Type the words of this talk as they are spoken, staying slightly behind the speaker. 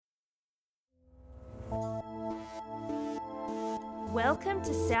Welcome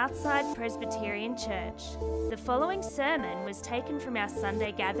to Southside Presbyterian Church. The following sermon was taken from our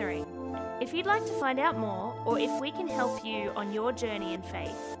Sunday gathering. If you'd like to find out more, or if we can help you on your journey in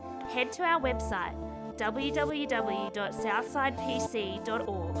faith, head to our website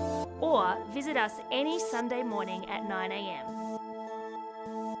www.southsidepc.org or visit us any Sunday morning at 9 a.m.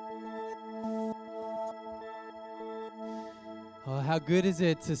 Oh, how good is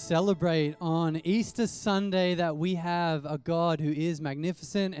it to celebrate on Easter Sunday that we have a God who is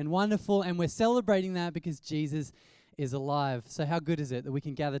magnificent and wonderful, and we're celebrating that because Jesus is alive. So how good is it that we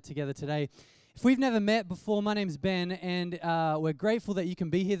can gather together today? If we've never met before, my name's Ben, and we're grateful that you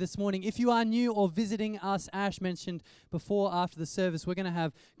can be here this morning. If you are new or visiting us, Ash mentioned before, after the service, we're going to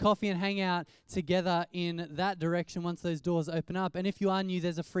have coffee and hang out together in that direction once those doors open up. And if you are new,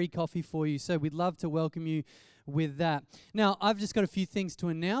 there's a free coffee for you. So we'd love to welcome you with that. Now, I've just got a few things to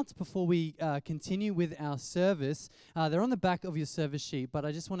announce before we continue with our service. They're on the back of your service sheet, but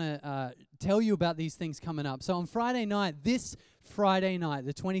I just want to tell you about these things coming up. So on Friday night, this Friday night,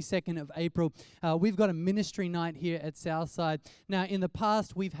 the 22nd of April, we've got a ministry night here at Southside. Now, in the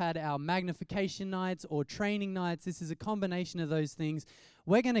past, we've had our magnification nights or training nights. This is a combination of those things.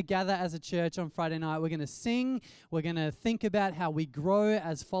 We're going to gather as a church on Friday night. We're going to sing. We're going to think about how we grow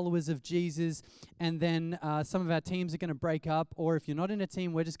as followers of Jesus. And then some of our teams are going to break up. Or if you're not in a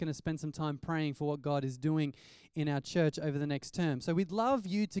team, we're just going to spend some time praying for what God is doing in our church over the next term. So we'd love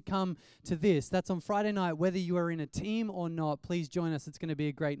you to come to this. That's on Friday night. Whether you are in a team or not, please join us. It's going to be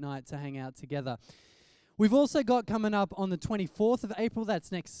a great night to hang out together. We've also got coming up on the 24th of April,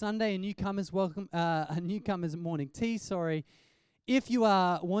 that's next Sunday, a newcomers morning tea, If you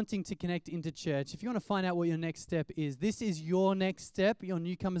are wanting to connect into church, if you want to find out what your next step is, this is your next step, your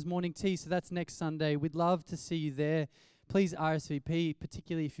newcomers morning tea, so that's next Sunday. We'd love to see you there. Please RSVP,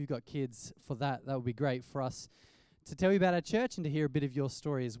 particularly if you've got kids for that. That would be great for us to tell you about our church and to hear a bit of your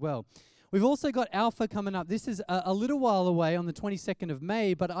story as well. We've also got Alpha coming up. This is a little while away on the 22nd of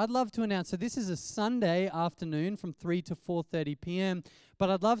May, but I'd love to announce, so this is a Sunday afternoon from 3 to 4:30 p.m., but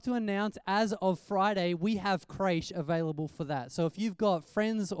I'd love to announce as of Friday, we have creche available for that. So if you've got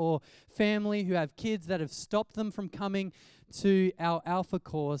friends or family who have kids that have stopped them from coming to our Alpha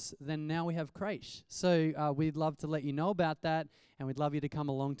course, then now we have creche. So we'd love to let you know about that, and we'd love you to come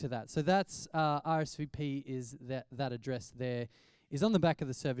along to that. So that's RSVP is that address there is on the back of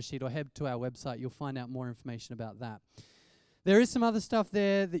the service sheet, or head to our website. You'll find out more information about that. There is some other stuff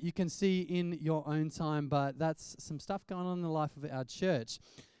there that you can see in your own time, but that's some stuff going on in the life of our church.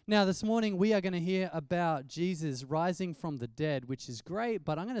 Now, this morning, we are going to hear about Jesus rising from the dead, which is great,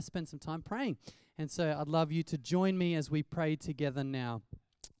 but I'm going to spend some time praying. And so I'd love you to join me as we pray together now.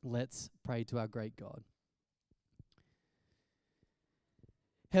 Let's pray to our great God.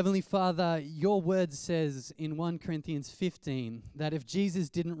 Heavenly Father, your word says in 1 Corinthians 15 that if Jesus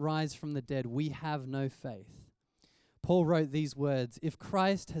didn't rise from the dead, we have no faith. Paul wrote these words, "If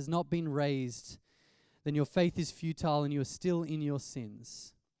Christ has not been raised, then your faith is futile and you are still in your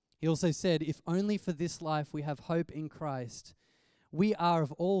sins." He also said, "If only for this life we have hope in Christ, we are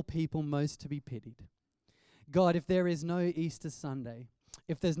of all people most to be pitied." God, if there is no Easter Sunday,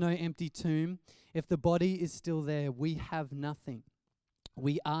 if there's no empty tomb, if the body is still there, we have nothing.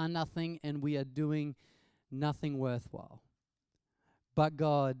 We are nothing and we are doing nothing worthwhile. But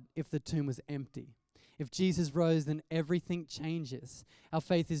God, if the tomb was empty, if Jesus rose, then everything changes. Our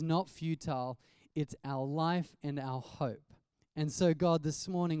faith is not futile, it's our life and our hope. And so God, this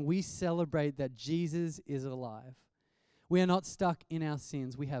morning we celebrate that Jesus is alive. We are not stuck in our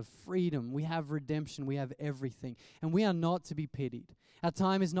sins. We have freedom, we have redemption, we have everything. And we are not to be pitied. Our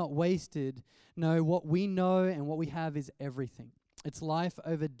time is not wasted. No, what we know and what we have is everything. It's life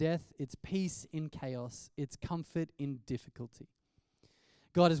over death, it's peace in chaos, it's comfort in difficulty.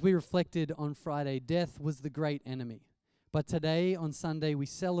 God, as we reflected on Friday, death was the great enemy. But today, on Sunday, we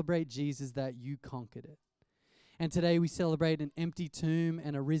celebrate Jesus, that you conquered it. And today we celebrate an empty tomb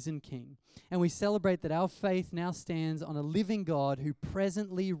and a risen King. And we celebrate that our faith now stands on a living God who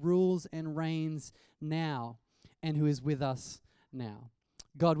presently rules and reigns now and who is with us now.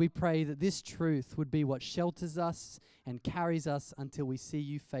 God, we pray that this truth would be what shelters us and carries us until we see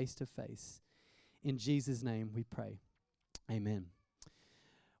you face to face. In Jesus' name we pray. Amen.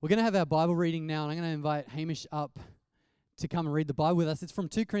 We're going to have our Bible reading now, and I'm going to invite Hamish up to come and read the Bible with us. It's from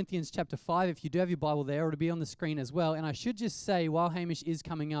 2 Corinthians chapter 5. If you do have your Bible there, it'll be on the screen as well. And I should just say, while Hamish is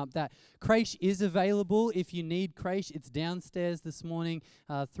coming up, that creche is available. If you need creche, it's downstairs this morning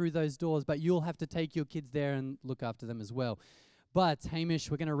through those doors, but you'll have to take your kids there and look after them as well. But,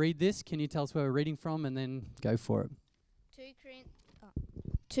 Hamish, we're going to read this. Can you tell us where we're reading from, and then go for it?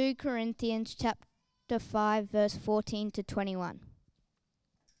 2 Corinthians chapter 5, verse 14 to 21.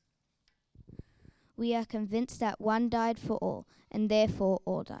 We are convinced that one died for all, and therefore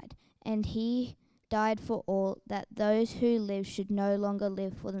all died. And he died for all, that those who live should no longer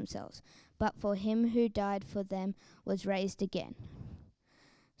live for themselves, but for him who died for them was raised again.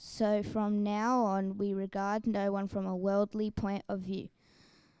 So from now on we regard no one from a worldly point of view.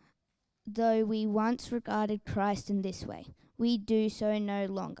 Though we once regarded Christ in this way, we do so no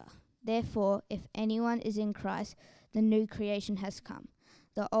longer. Therefore, if anyone is in Christ, the new creation has come.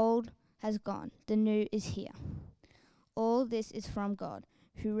 The old has gone, the new is here. All this is from God,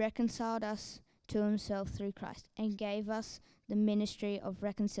 who reconciled us to himself through Christ and gave us the ministry of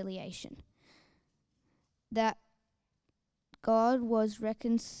reconciliation. That God was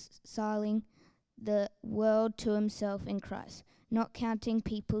reconciling the world to himself in Christ, not counting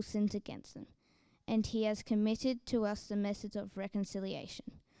people's sins against them. And he has committed to us the message of reconciliation.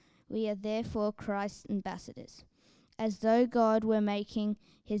 We are therefore Christ's ambassadors. As though God were making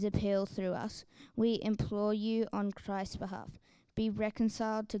his appeal through us, we implore you on Christ's behalf, be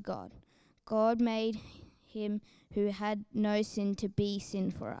reconciled to God. God made him who had no sin to be sin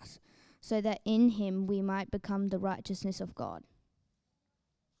for us, so that in him we might become the righteousness of God.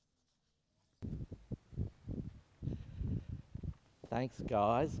 Thanks,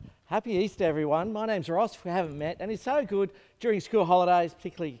 guys. Happy Easter, everyone. My name's Ross, if we haven't met, and it's so good during school holidays,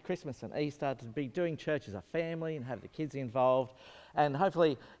 particularly Christmas and Easter, to be doing church as a family and have the kids involved, and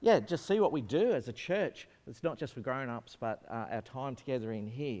hopefully, just see what we do as a church. It's not just for grown-ups, but our time together in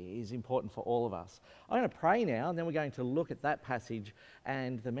here is important for all of us. I'm going to pray now, and then we're going to look at that passage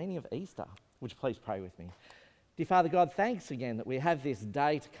and the meaning of Easter. Would you please pray with me? Dear Father God, thanks again that we have this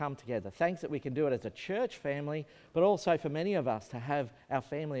day to come together. Thanks that we can do it as a church family, but also for many of us to have our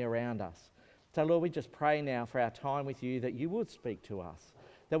family around us. So Lord, we just pray now for our time with you that you would speak to us,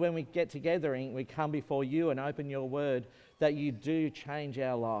 that when we get together and we come before you and open your word, that you do change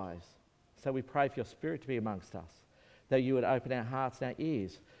our lives. So we pray for your Spirit to be amongst us, that you would open our hearts and our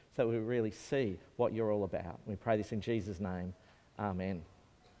ears so we really see what you're all about. We pray this in Jesus' name. Amen.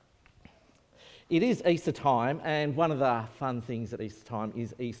 It is Easter time, and one of the fun things at Easter time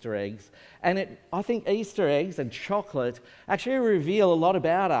is Easter eggs. And I think Easter eggs and chocolate actually reveal a lot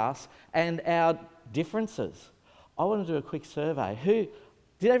about us and our differences. I want to do a quick survey.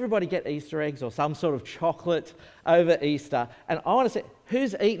 Did everybody get Easter eggs or some sort of chocolate over Easter? And I want to say,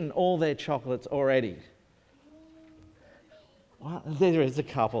 who's eaten all their chocolates already? Well, there is a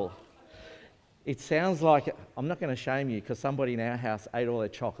couple. It sounds like, I'm not going to shame you because somebody in our house ate all their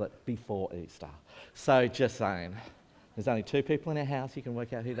chocolate before Easter. So just saying, there's only 2 people in our house, you can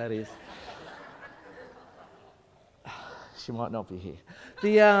work out who that is. She might not be here.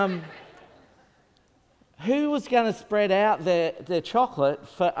 Who was going to spread out their chocolate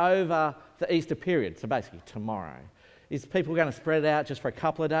for over the Easter period? So basically tomorrow. Is people going to spread it out just for a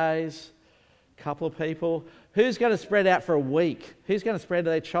couple of days? Couple of people? Who's going to spread out for a week? Who's going to spread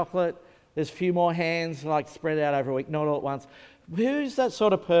their chocolate? There's a few more hands, like spread out over a week, not all at once. Who's that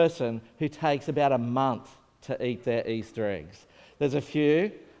sort of person who takes about a month to eat their Easter eggs? There's a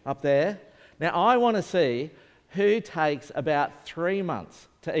few up there. Now, I want to see who takes about 3 months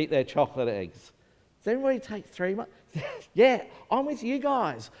to eat their chocolate eggs. Does anybody take 3 months? Yeah, I'm with you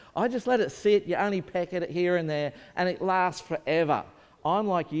guys. I just let it sit. You only peck at it here and there, and it lasts forever. I'm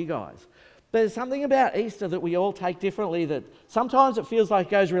like you guys. There's something about Easter that we all take differently, that sometimes it feels like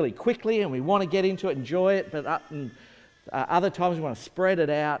it goes really quickly and we want to get into it, enjoy it, but other times we want to spread it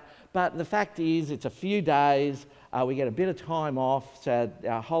out. But the fact is, it's a few days, we get a bit of time off, so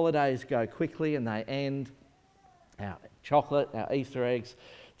our holidays go quickly and they end. Our chocolate, our Easter eggs,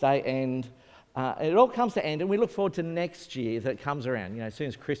 they end. It all comes to end, and we look forward to next year that comes around. You know, as soon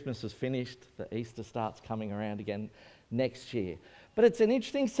as Christmas is finished, the Easter starts coming around again next year. But it's an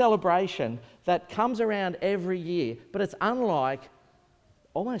interesting celebration that comes around every year, but it's unlike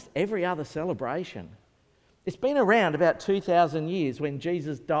almost every other celebration. It's been around about 2,000 years when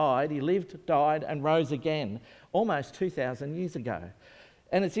Jesus died. He lived, died, and rose again almost 2,000 years ago.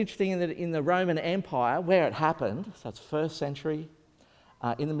 And it's interesting that in the Roman Empire, where it happened, so it's 1st century,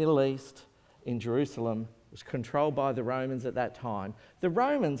 in the Middle East, in Jerusalem, it was controlled by the Romans at that time. The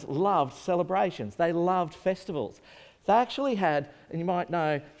Romans loved celebrations. They loved festivals. They actually had, and you might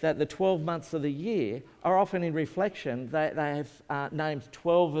know that the 12 months of the year are often in reflection. They have named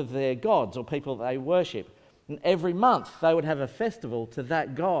 12 of their gods or people that they worship. And every month they would have a festival to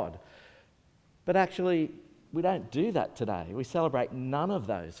that god. But actually, we don't do that today. We celebrate none of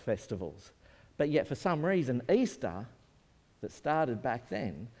those festivals. But yet for some reason, Easter, that started back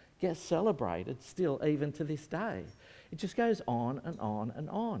then, gets celebrated still even to this day. It just goes on and on and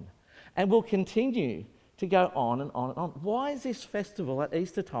on. And will continue to go on and on and on. Why is this festival at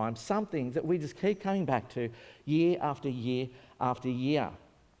Easter time something that we just keep coming back to year after year after year?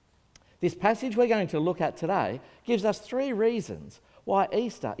 This passage we're going to look at today gives us 3 reasons why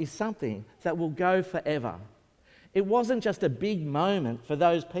Easter is something that will go forever. It wasn't just a big moment for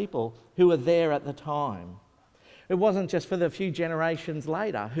those people who were there at the time. It wasn't just for the few generations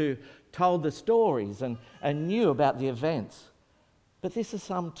later who told the stories and knew about the events. But this is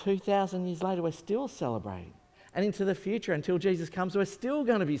some 2,000 years later, we're still celebrating. And into the future, until Jesus comes, we're still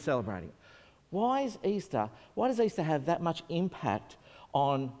going to be celebrating. Why does Easter have that much impact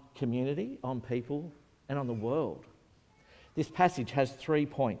on community, on people, and on the world? This passage has 3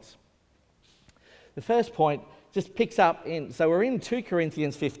 points. The first point just picks up so we're in 2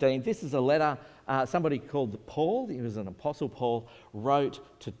 Corinthians 15. This is a letter somebody called Paul, he was an apostle Paul, wrote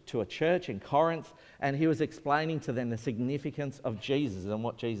to a church in Corinth, and he was explaining to them the significance of Jesus and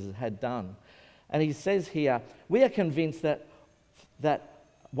what Jesus had done. And he says here, we are convinced that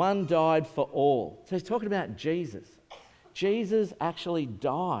one died for all. So he's talking about Jesus. Jesus actually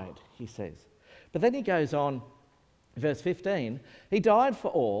died, he says. But then he goes on, verse 15, he died for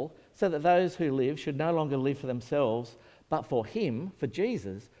all, so that those who live should no longer live for themselves, but for him, for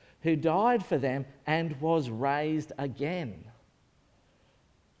Jesus, who died for them and was raised again.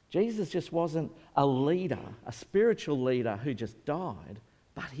 Jesus just wasn't a leader, a spiritual leader who just died,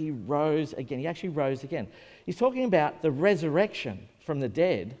 but he rose again. He actually rose again. He's talking about the resurrection from the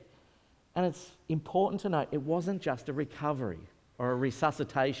dead, and it's important to note it wasn't just a recovery or a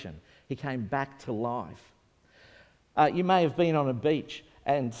resuscitation. He came back to life. You may have been on a beach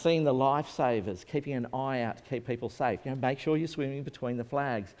and seen the lifesavers keeping an eye out to keep people safe. Make sure you're swimming between the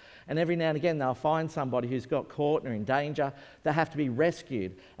flags. And every now and again they'll find somebody who's got caught or in danger. They have to be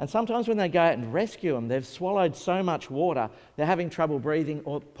rescued. And sometimes when they go out and rescue them, they've swallowed so much water, they're having trouble breathing,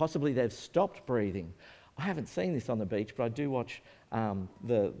 or possibly they've stopped breathing. I haven't seen this on the beach, but I do watch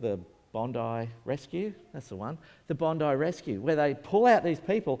the Bondi Rescue, that's the one, the Bondi Rescue, where they pull out these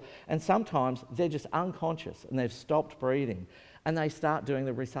people and sometimes they're just unconscious and they've stopped breathing. And they start doing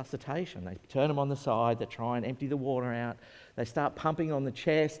the resuscitation. They turn them on the side, they try and empty the water out. They start pumping on the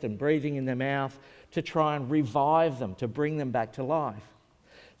chest and breathing in their mouth to try and revive them, to bring them back to life.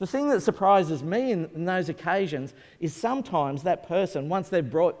 The thing that surprises me in those occasions is sometimes that person, once they've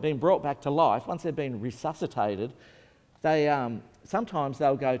been brought back to life, once they've been resuscitated, sometimes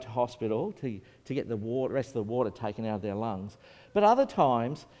they'll go to hospital to get the rest of the water taken out of their lungs. But other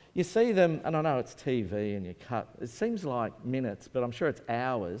times, you see them, and I know it's TV and it seems like minutes, but I'm sure it's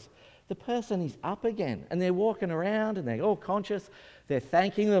hours. The person is up again and they're walking around and they're all conscious. They're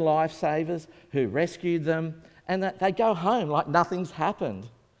thanking the lifesavers who rescued them, and that they go home like nothing's happened.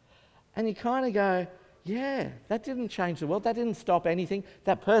 And you kind of go, yeah, that didn't change the world. That didn't stop anything.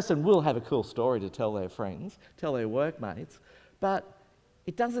 That person will have a cool story to tell their friends, tell their workmates, but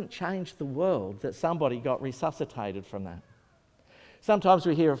it doesn't change the world that somebody got resuscitated from that. Sometimes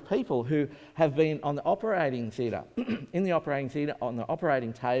we hear of people who have been on the operating theatre, in the operating theatre, on the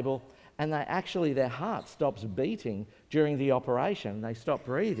operating table, and their heart stops beating during the operation. They stop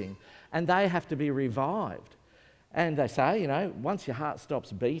breathing, and they have to be revived. And they say, once your heart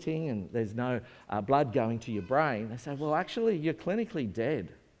stops beating and there's no blood going to your brain, they say, well, actually, you're clinically dead.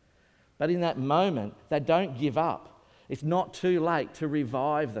 But in that moment, they don't give up. It's not too late to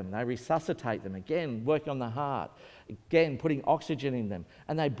revive them. They resuscitate them again, working on the heart, again, putting oxygen in them,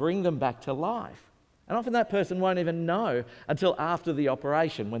 and they bring them back to life. And often that person won't even know until after the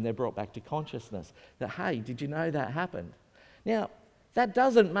operation, when they're brought back to consciousness, that, hey, did you know that happened? Now, that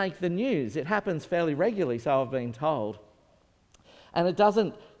doesn't make the news. It happens fairly regularly, so I've been told.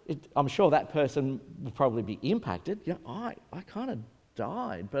 And I'm sure that person will probably be impacted. I kind of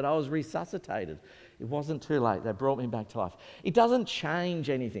died, but I was resuscitated. It wasn't too late. They brought me back to life. It doesn't change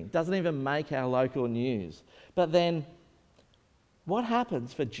anything. It doesn't even make our local news. But then what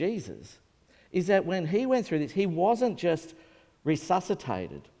happens for Jesus is that when he went through this, he wasn't just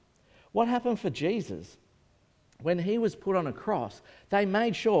resuscitated. What happened for Jesus? When he was put on a cross, they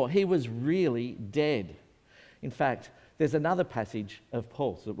made sure he was really dead. In fact, there's another passage of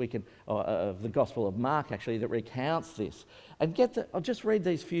Paul's of the Gospel of Mark actually, that recounts this. And I'll just read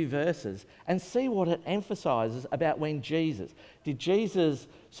these few verses and see what it emphasises about when did Jesus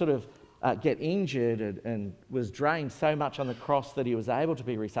sort of get injured and was drained so much on the cross that he was able to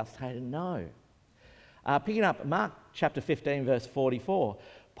be resuscitated? No. Picking up Mark chapter 15, verse 44,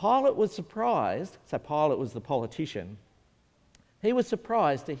 Pilate was surprised, so Pilate was the politician, he was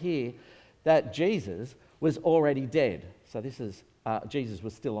surprised to hear that Jesus was already dead. So Jesus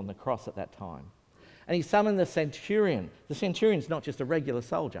was still on the cross at that time. And he summoned the centurion. The centurion's not just a regular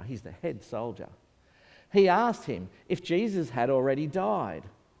soldier, he's the head soldier. He asked him if Jesus had already died.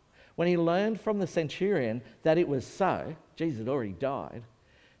 When he learned from the centurion that it was so, Jesus had already died,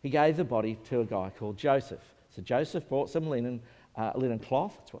 he gave the body to a guy called Joseph. So Joseph brought some linen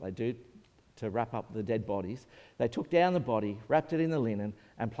cloth, that's what they do to wrap up the dead bodies. They took down the body, wrapped it in the linen,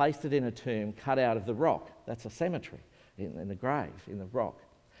 and placed it in a tomb cut out of the rock. That's a cemetery, in the grave, in the rock.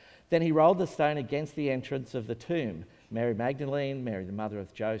 Then he rolled the stone against the entrance of the tomb. Mary Magdalene, Mary the mother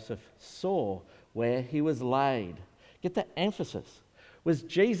of Joseph, saw where he was laid. Get the emphasis. Was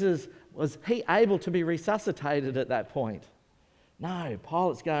he able to be resuscitated at that point? No,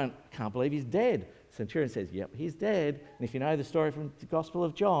 Pilate's going, can't believe he's dead. Centurion says, yep, he's dead. And if you know the story from the Gospel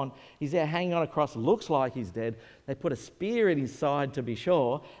of John, he's there hanging on a cross, looks like he's dead. They put a spear in his side to be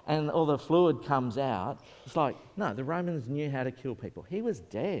sure, and all the fluid comes out. It's like, no, the Romans knew how to kill people. He was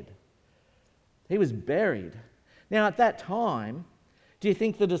dead. He was buried. Now, at that time, do you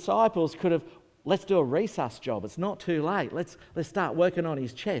think the disciples could have, let's do a resus job. It's not too late. Let's start working on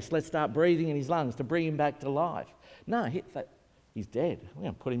his chest. Let's start breathing in his lungs to bring him back to life. No, he's dead. We're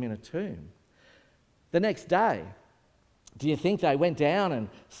going to put him in a tomb. The next day, do you think they went down and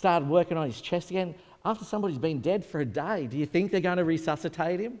started working on his chest again? After somebody's been dead for a day, do you think they're going to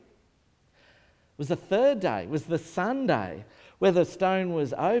resuscitate him? It was the third day, it was the Sunday, where the stone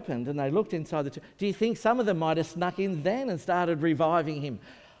was opened and they looked inside the tomb. Do you think some of them might have snuck in then and started reviving him?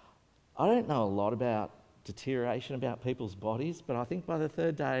 I don't know a lot about deterioration about people's bodies, but I think by the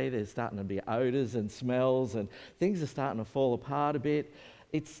third day there's starting to be odours and smells and things are starting to fall apart a bit.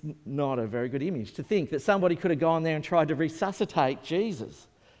 It's not a very good image to think that somebody could have gone there and tried to resuscitate Jesus.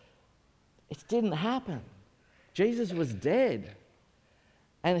 It didn't happen. Jesus was dead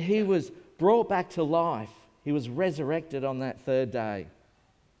and he was brought back to life. He was resurrected on that third day.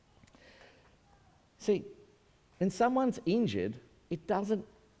 See, when someone's injured, it doesn't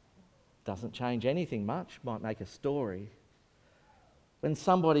change anything much. Might make a story. When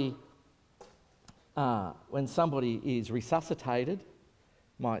somebody is resuscitated,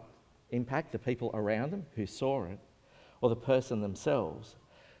 might impact the people around them who saw it, or the person themselves.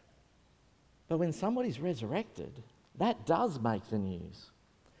 But when somebody's resurrected, that does make the news.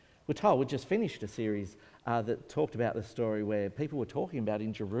 We just finished a series that talked about the story where people were talking about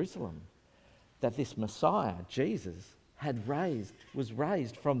in Jerusalem that this Messiah, Jesus, was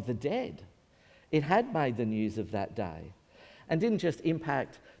raised from the dead. It had made the news of that day and didn't just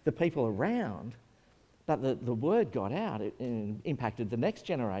impact the people around, but the word got out. It impacted the next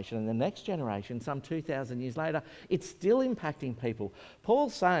generation and the next generation. Some 2,000 years later, it's still impacting people.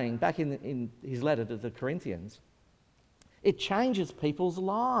 Paul's saying back in his letter to the Corinthians, it changes people's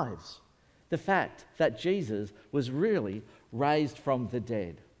lives. The fact that Jesus was really raised from the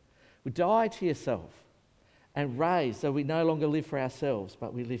dead. We die to yourself and raised so we no longer live for ourselves,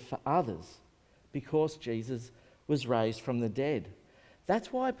 but we live for others because Jesus was raised from the dead.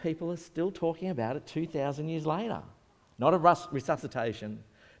 That's why people are still talking about it 2,000 years later. Not a resuscitation,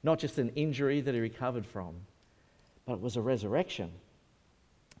 not just an injury that he recovered from, but it was a resurrection.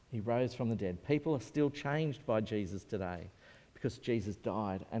 He rose from the dead. People are still changed by Jesus today because Jesus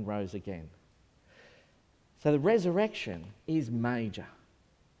died and rose again. So the resurrection is major.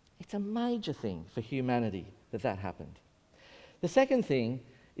 It's a major thing for humanity that happened. The second thing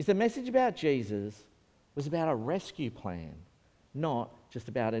is the message about Jesus was about a rescue plan, not just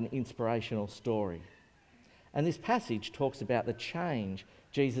about an inspirational story. And this passage talks about the change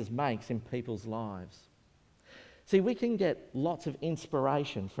Jesus makes in people's lives. See, we can get lots of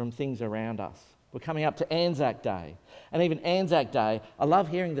inspiration from things around us. We're coming up to Anzac Day. And even Anzac Day, I love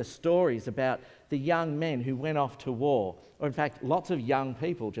hearing the stories about the young men who went off to war. Or in fact, lots of young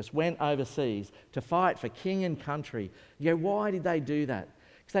people just went overseas to fight for king and country. Why did they do that?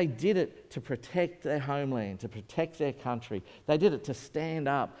 Because they did it to protect their homeland, to protect their country. They did it to stand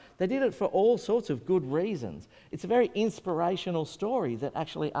up. They did it for all sorts of good reasons. It's a very inspirational story that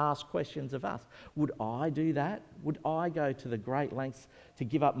actually asks questions of us. Would I do that? Would I go to the great lengths to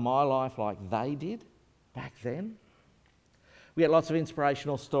give up my life like they did back then? We get lots of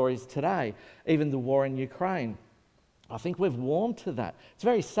inspirational stories today, even the war in Ukraine. I think we've warmed to that. It's a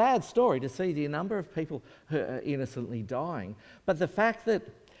very sad story to see the number of people who are innocently dying. But the fact that,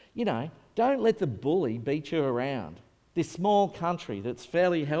 don't let the bully beat you around. This small country that's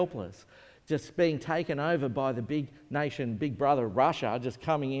fairly helpless, just being taken over by the big nation, big brother Russia, just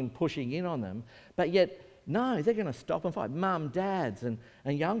coming in, pushing in on them. But yet, no, they're going to stop and fight. Mum, dads and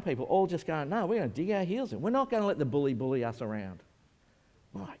young people all just going, no, we're going to dig our heels in. We're not going to let the bully us around.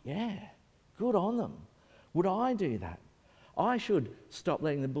 Right, yeah, good on them. Would I do that? I should stop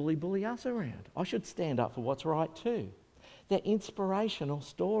letting the bully us around. I should stand up for what's right too. They're inspirational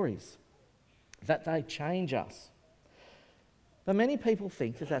stories. that they change us. But many people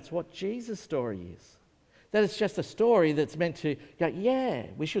think that that's what Jesus' story is. That it's just a story that's meant to go, yeah,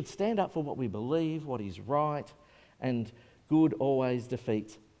 we should stand up for what we believe, what is right, and good always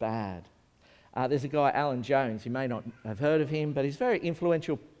defeats bad. There's a guy, Alan Jones, you may not have heard of him, but he's a very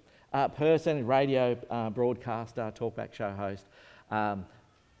influential person, radio broadcaster, talkback show host,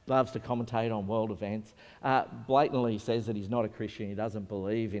 loves to commentate on world events, blatantly says that he's not a Christian, he doesn't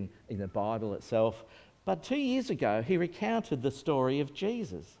believe in the Bible itself. But 2 years ago, he recounted the story of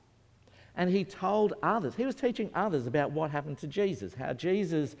Jesus. And he told others, he was teaching others about what happened to Jesus, how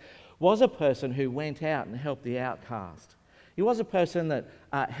Jesus was a person who went out and helped the outcast. He was a person that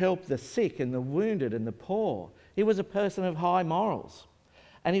helped the sick and the wounded and the poor. He was a person of high morals.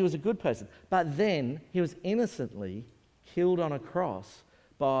 And he was a good person. But then he was innocently killed on a cross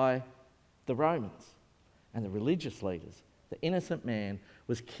by the Romans and the religious leaders. The innocent man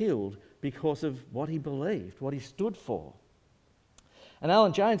was killed because of what he believed, what he stood for. And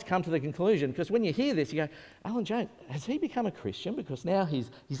Alan Jones come to the conclusion, because when you hear this, you go, Alan Jones, has he become a Christian? Because now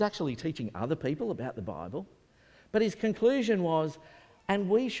he's actually teaching other people about the Bible. But his conclusion was, and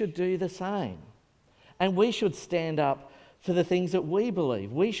we should do the same. And we should stand up for the things that we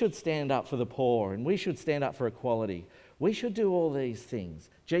believe. We should stand up for the poor, and we should stand up for equality. We should do all these things.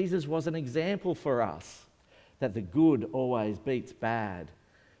 Jesus was an example for us that the good always beats bad,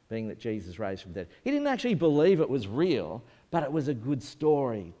 being that Jesus raised from the dead. He didn't actually believe it was real, but it was a good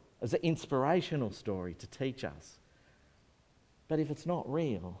story. It was an inspirational story to teach us. But if it's not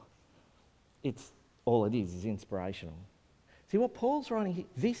real, it's all it is inspirational. See what Paul's writing here?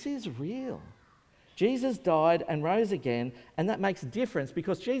 This is real. Jesus died and rose again, and that makes a difference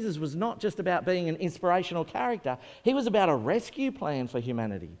because Jesus was not just about being an inspirational character. He was about a rescue plan for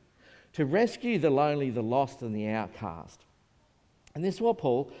humanity, to rescue the lonely, the lost, and the outcast. And this is what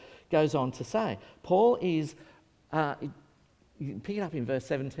Paul goes on to say. Paul is, you can pick it up in verse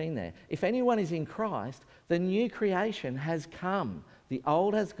 17 there. If anyone is in Christ, the new creation has come. The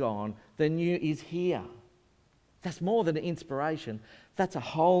old has gone, the new is here. That's more than an inspiration. That's a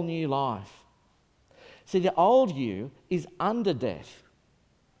whole new life. See, the old you is under death.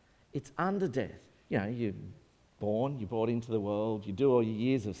 It's under death. You know, you're born, you're brought into the world, you do all your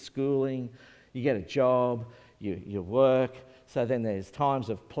years of schooling, you get a job, you work. So then there's times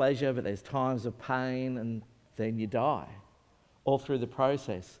of pleasure, but there's times of pain, and then you die. All through the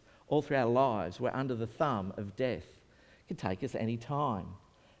process, all through our lives, we're under the thumb of death. It can take us any time.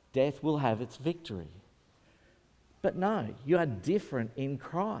 Death will have its victory. But no, you are different in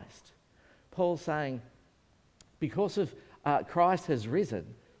Christ. Paul's saying, because of Christ has risen,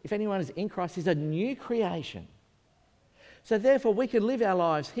 if anyone is in Christ, he's a new creation. So therefore, we can live our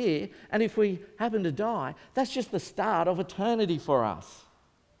lives here, and if we happen to die, that's just the start of eternity for us.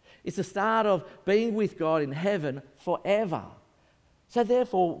 It's the start of being with God in heaven forever. So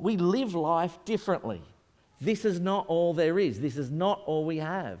therefore, we live life differently. This is not all there is. This is not all we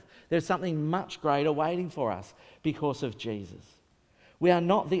have. There's something much greater waiting for us because of Jesus. We are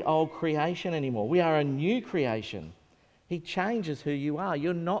not the old creation anymore. We are a new creation. He changes who you are.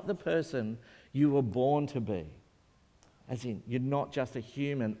 You're not the person you were born to be. As in, you're not just a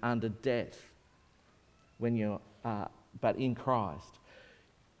human under death but in Christ.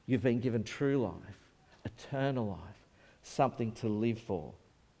 You've been given true life, eternal life, something to live for.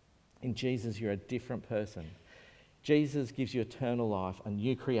 In Jesus, you're a different person. Jesus gives you eternal life, a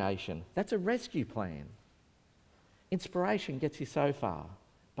new creation. That's a rescue plan. Inspiration gets you so far,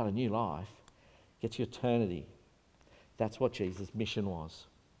 but a new life gets you eternity. That's what Jesus' mission was.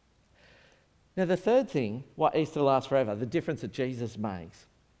 Now, the third thing, why Easter lasts forever, the difference that Jesus makes,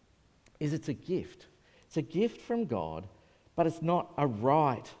 is it's a gift. It's a gift from God, but it's not a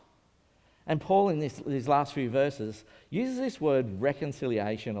right. And Paul, in these last few verses, uses this word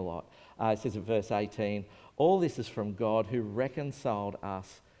reconciliation a lot. It says in verse 18, all this is from God who reconciled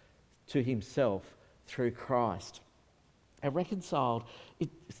us to himself through Christ. And reconciled,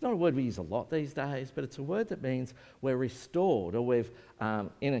 it's not a word we use a lot these days, but it's a word that means we're restored, or we've,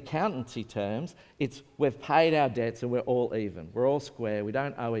 in accountancy terms, it's we've paid our debts and we're all even. We're all square. We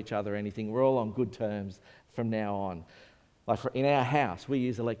don't owe each other anything. We're all on good terms from now on. Like in our house, we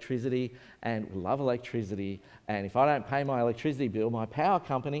use electricity and we love electricity. And if I don't pay my electricity bill, my power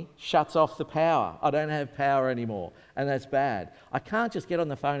company shuts off the power. I don't have power anymore, and that's bad. I can't just get on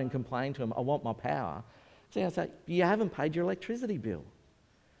the phone and complain to them, I want my power. So I say, you haven't paid your electricity bill.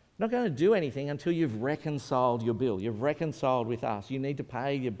 You're not going to do anything until you've reconciled your bill. You've reconciled with us. You need to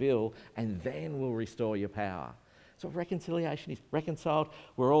pay your bill, and then we'll restore your power. So reconciliation is reconciled.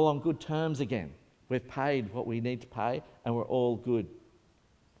 We're all on good terms again. We've paid what we need to pay, and we're all good.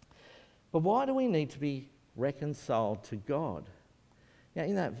 But why do we need to be reconciled to God? Now,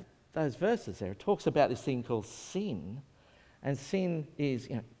 in those verses there, it talks about this thing called sin. And sin is,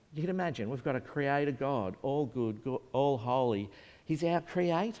 you can imagine, we've got a creator God, all good, all holy. He's our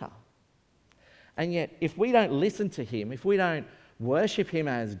creator. And yet, if we don't listen to him, if we don't worship him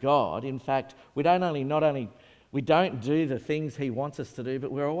as God, in fact, we don't do the things he wants us to do,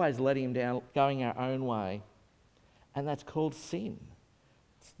 but we're always letting him down, going our own way. And that's called sin.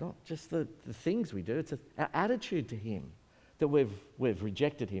 It's not just the things we do, it's our attitude to him, that we've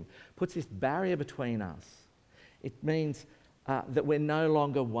rejected him. Puts this barrier between us. It means that we're no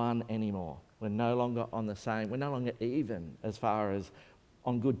longer one anymore. We're no longer on the same. We're no longer even as far as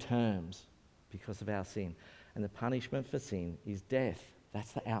on good terms because of our sin. And the punishment for sin is death.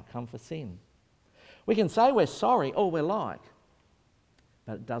 That's the outcome for sin. We can say we're sorry all we're like,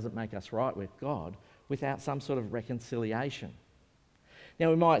 but it doesn't make us right with God without some sort of reconciliation. Now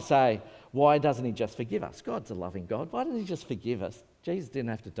we might say, why doesn't he just forgive us? God's a loving God. Why doesn't he just forgive us? Jesus didn't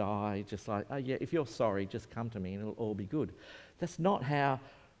have to die. Just like, oh yeah, if you're sorry, just come to me and it'll all be good. That's not how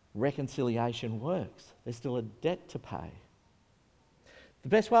reconciliation works. There's still a debt to pay. The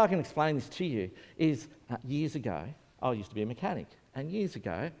best way I can explain this to you is years ago, I used to be a mechanic. And years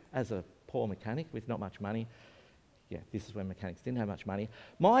ago, as a poor mechanic with not much money, this is when mechanics didn't have much money,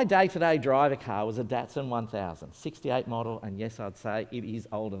 my day-to-day driver car was a Datsun 1000, 68 model, and yes, I'd say it is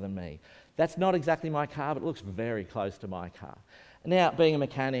older than me. That's not exactly my car, but it looks very close to my car. Now, being a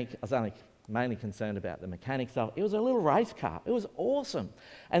mechanic, I was only mainly concerned about the mechanic stuff. It was a little race car. It was awesome.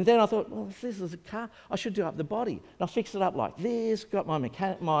 And then I thought, well, if this is a car, I should do up the body. And I fixed it up like this, got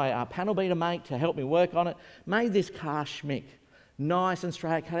my panel beater mate to help me work on it, made this car schmick. Nice and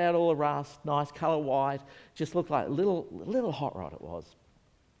straight, cut out all the rust, nice colour white, just looked like a little hot rod it was.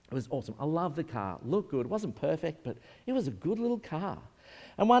 It was awesome. I loved the car, looked good. It wasn't perfect, but it was a good little car.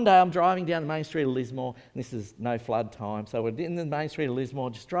 And one day I'm driving down the main street of Lismore, and this is no flood time, so we're in the main street of Lismore,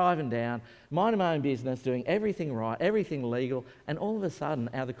 just driving down, minding my own business, doing everything right, everything legal, and all of a sudden,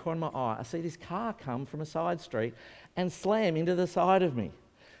 out of the corner of my eye, I see this car come from a side street and slam into the side of me.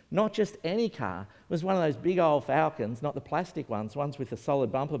 Not just any car, it was one of those big old Falcons, not the plastic ones with the solid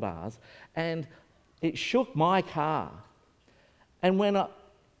bumper bars, and it shook my car. And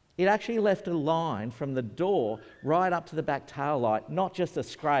it actually left a line from the door right up to the back tail light, not just a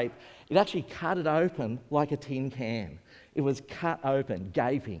scrape, it actually cut it open like a tin can. It was cut open,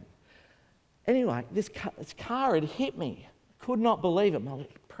 gaping. Anyway, this car had hit me. Could not believe it, my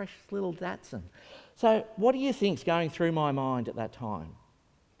precious little Datsun. So what do you think's going through my mind at that time?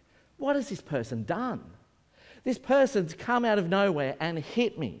 What has this person done? This person's come out of nowhere and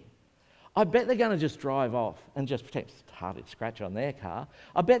hit me. I bet they're going to just drive off and just pretend it's hardly a scratch on their car.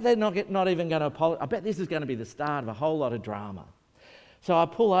 I bet they're not even going to apologise. I bet this is going to be the start of a whole lot of drama. So I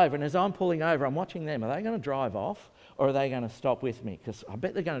pull over, and as I'm pulling over, I'm watching them. Are they going to drive off, or are they going to stop with me? Because I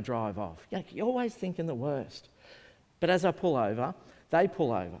bet they're going to drive off. You're always thinking the worst. But as I pull over, they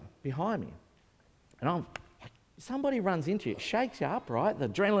pull over behind me. And somebody runs into you, shakes you up, right? The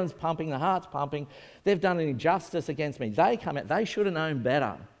adrenaline's pumping, the heart's pumping. They've done an injustice against me. They come out, they should have known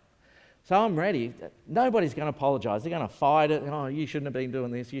better. So I'm ready. Nobody's going to apologise. They're going to fight it. Oh, you shouldn't have been doing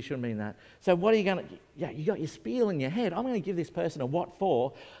this. You shouldn't have been that. So what are you going to... Yeah, you got your spiel in your head. I'm going to give this person a what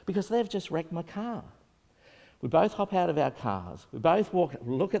for because they've just wrecked my car. We both hop out of our cars. We both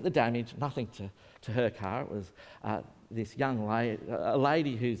look at the damage. Nothing to her car. It was this young lady, a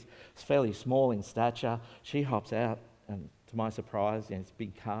lady who's fairly small in stature. She hops out, and to my surprise, it's a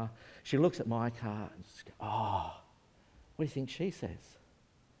big car. She looks at my car and just goes, oh, what do you think she says?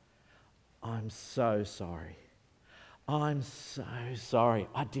 I'm so sorry. I'm so sorry.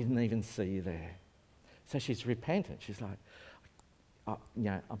 I didn't even see you there. So she's repentant. She's like,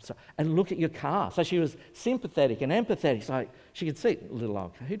 I'm sorry. And look at your car. So she was sympathetic and empathetic. So she could see little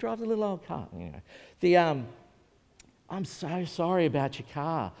old car. Who drives a little old car? I'm so sorry about your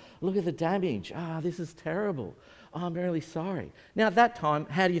car. Look at the damage. This is terrible. I'm really sorry. Now at that time,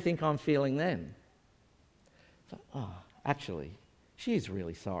 how do you think I'm feeling then? Actually, she's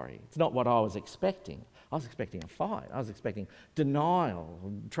really sorry. It's not what I was expecting. I was expecting a fight. I was expecting denial,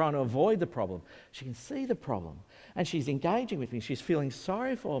 trying to avoid the problem. She can see the problem, and she's engaging with me. She's feeling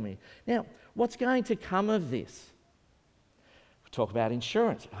sorry for me. Now, what's going to come of this? We talk about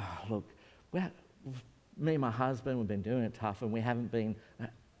insurance. Look, me and my husband, we've been doing it tough, and we haven't been,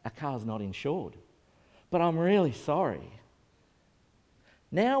 our car's not insured. But I'm really sorry.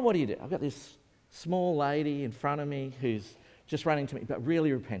 Now what do? I've got this small lady in front of me who's just running to me, but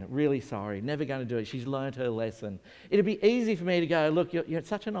really repentant, really sorry, never going to do it. She's learned her lesson. It'd be easy for me to go, look, you're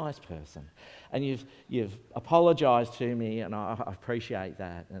such a nice person. and you've apologised to me, and I appreciate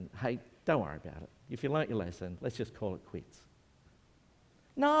that. And hey, don't worry about it. If you learnt your lesson, let's just call it quits.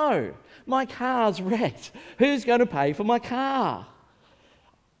 No, my car's wrecked. Who's going to pay for my car?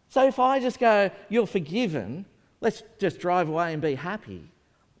 So if I just go, you're forgiven, let's just drive away and be happy,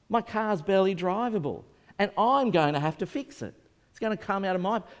 my car's barely drivable, and I'm going to have to fix it. It's going to come out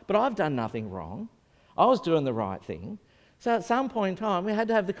of but I've done nothing wrong. I was doing the right thing. So at some point in time, we had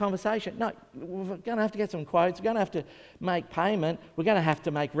to have the conversation. No, we're going to have to get some quotes. We're going to have to make payment. We're going to have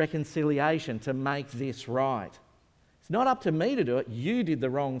to make reconciliation to make this right. It's not up to me to do it. You did the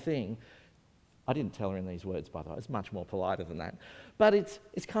wrong thing. I didn't tell her in these words, by the way. It's much more politer than that. But it's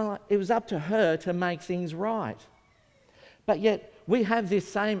kind of like it was up to her to make things right. But yet we have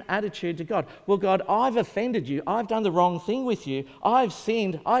this same attitude to God. Well, God, I've offended you. I've done the wrong thing with you. I've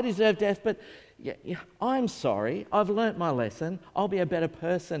sinned. I deserve death. But yeah, I'm sorry. I've learnt my lesson. I'll be a better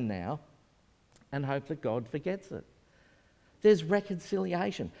person now, and hope that God forgets it. There's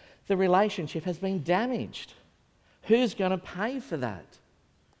reconciliation. The relationship has been damaged. Who's going to pay for that?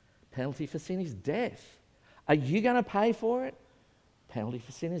 Penalty for sin is death. Are you going to pay for it? Penalty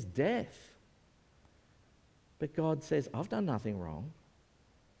for sin is death. But God says, I've done nothing wrong,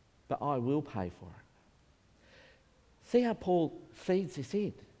 but I will pay for it. See how Paul feeds this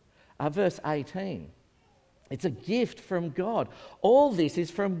in. Verse 18. It's a gift from God. All this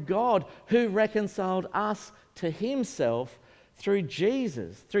is from God who reconciled us to himself through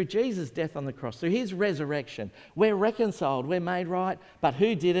Jesus' death on the cross, through his resurrection. We're reconciled, we're made right, but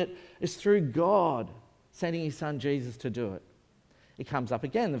who did it? It's through God sending his son Jesus to do it. It comes up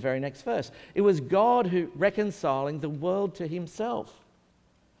again, the very next verse. It was God who reconciling the world to himself.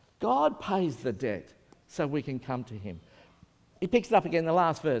 God pays the debt so we can come to him. He picks it up again in the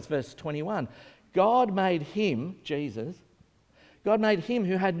last verse, verse 21. God made him, Jesus, God made him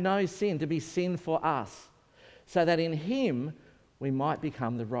who had no sin to be sin for us, so that in him we might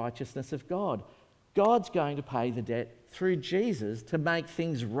become the righteousness of God. God's going to pay the debt through Jesus to make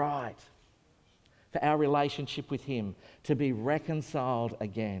things right, for our relationship with him to be reconciled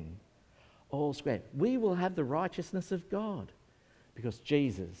again. All square. We will have the righteousness of God because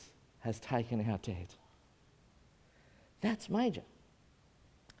Jesus has taken our debt. That's major.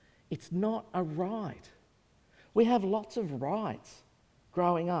 It's not a right. We have lots of rights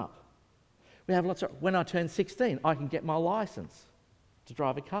growing up. When I turn 16, I can get my license to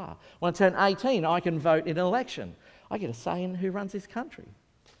drive a car. When I turn 18, I can vote in an election. I get a say in who runs this country.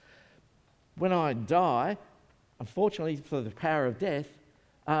 When I die, unfortunately for the power of death,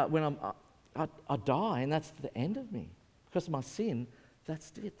 when I die and that's the end of me. Because of my sin,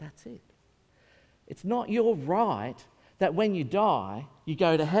 that's it. It's not your right that when you die, you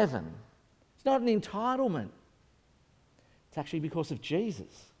go to heaven. It's not an entitlement. It's actually because of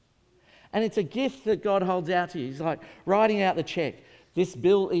Jesus. And it's a gift that God holds out to you. He's like writing out the check. This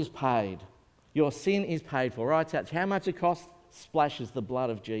bill is paid. Your sin is paid for. Writes out how much it costs, splashes the blood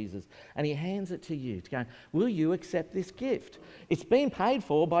of Jesus. And he hands it to you to go, will you accept this gift? It's been paid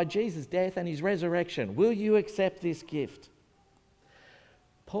for by Jesus' death and his resurrection. Will you accept this gift?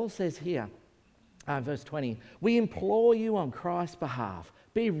 Paul says here, verse 20, we implore you on Christ's behalf,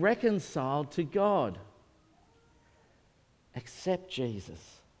 be reconciled to God. Accept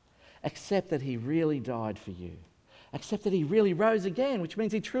Jesus. Accept that he really died for you. Accept that he really rose again, which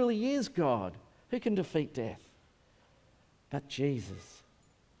means he truly is God. Who can defeat death? But Jesus.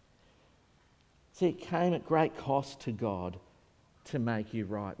 See, it came at great cost to God to make you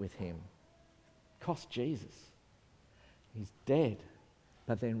right with him. Cost Jesus. He's dead,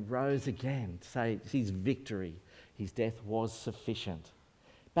 but then rose again to say his victory, his death was sufficient.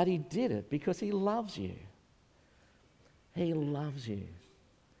 But he did it because he loves you. He loves you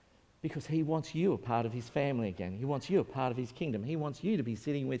because he wants you a part of his family again. He wants you a part of his kingdom. He wants you to be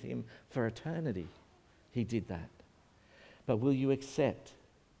sitting with him for eternity. He did that. But will you accept?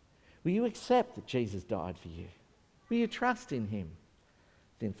 Will you accept that Jesus died for you? Will you trust in him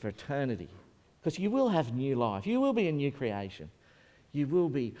then for eternity? Because you will have new life. You will be a new creation. You will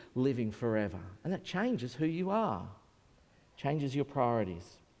be living forever. And that changes who you are. Changes your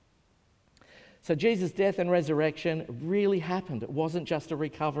priorities. So Jesus' death and resurrection really happened. It wasn't just a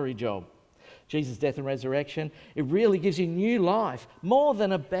recovery job. Jesus' death and resurrection, it really gives you new life, more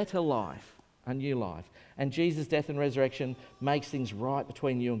than a better life, a new life. And Jesus' death and resurrection makes things right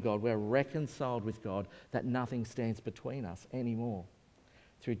between you and God. We're reconciled with God, that nothing stands between us anymore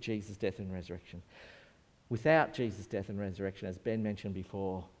through Jesus' death and resurrection. Without Jesus' death and resurrection, as Ben mentioned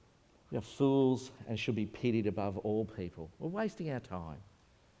before, we are fools and should be pitied above all people. We're wasting our time.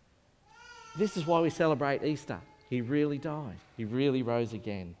 This is why we celebrate Easter. He really died. He really rose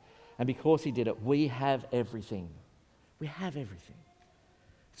again. And because he did it, we have everything. We have everything.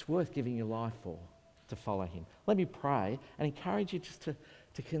 It's worth giving your life for, to follow him. Let me pray and encourage you just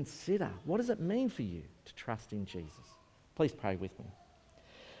to consider, what does it mean for you to trust in Jesus? Please pray with me.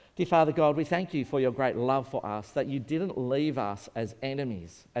 Dear Father God, we thank you for your great love for us, that you didn't leave us as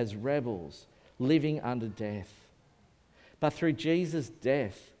enemies, as rebels, living under death. But through Jesus'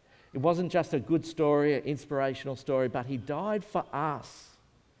 death, it wasn't just a good story, an inspirational story, but he died for us.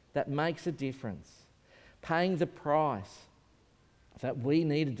 That makes a difference, paying the price that we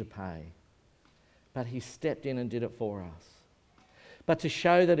needed to pay. But he stepped in and did it for us. But to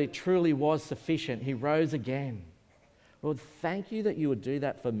show that it truly was sufficient, he rose again. Lord, thank you that you would do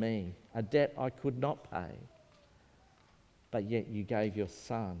that for me, a debt I could not pay. But yet you gave your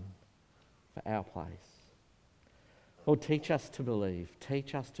Son for our place. Lord, teach us to believe.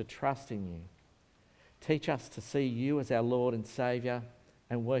 Teach us to trust in you. Teach us to see you as our Lord and Saviour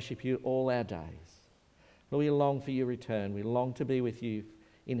and worship you all our days. Lord, we long for your return. We long to be with you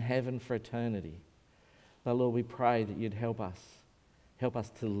in heaven for eternity. But Lord, we pray that you'd help us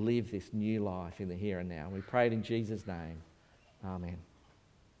to live this new life in the here and now. We pray it in Jesus' name. Amen.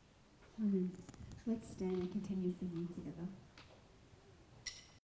 Amen. Let's stand and continue singing together.